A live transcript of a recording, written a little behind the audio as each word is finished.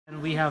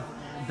we have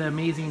the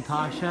amazing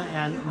Tasha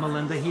and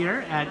Malinda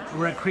here.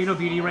 We're at Credo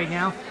Beauty right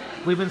now.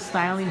 We've been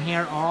styling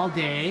hair all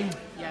day.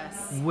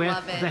 Yes. With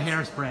the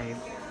hairspray.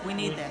 We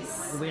need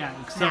this. Yeah.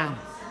 So,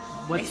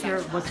 what's your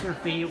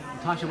favorite,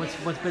 Tasha?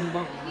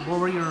 What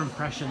were your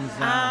impressions?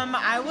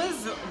 I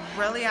was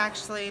really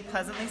actually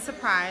pleasantly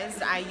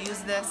surprised. I use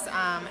this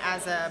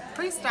as a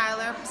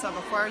pre-styler, so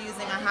before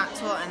using a hot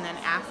tool and then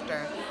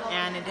after.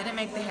 And it didn't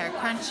make the hair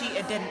crunchy.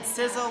 It didn't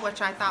sizzle,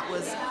 which I thought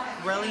was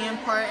really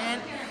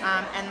important.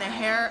 And the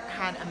hair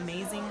had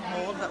amazing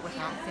hold, but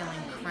without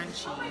feeling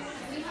crunchy,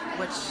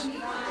 which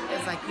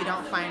is like you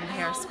don't find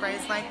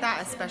hairsprays like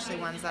that, especially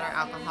ones that are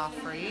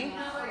alcohol-free.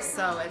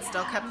 So it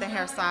still kept the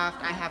hair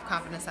soft. I have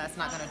confidence that it's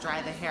not going to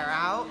dry the hair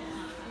out.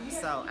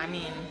 So, I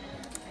mean,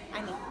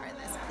 I need more of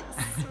this,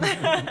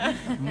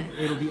 please.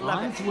 It'll be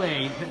on its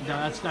way.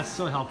 That's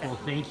so helpful.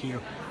 Thank you.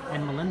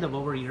 And Malinda,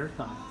 what were your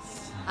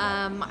thoughts?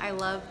 I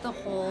love the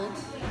hold.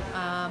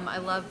 I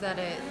love that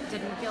it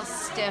didn't feel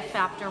stiff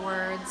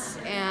afterwards,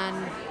 and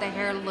the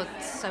hair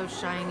looked so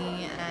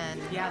shiny.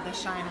 And yeah, the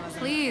shine was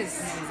please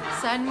amazing.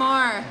 Send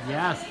more.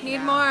 Yes.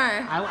 Need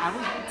more.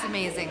 It's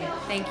amazing.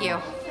 Thank you.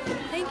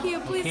 Thank you.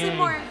 Please Okay. send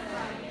more.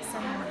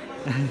 Some more.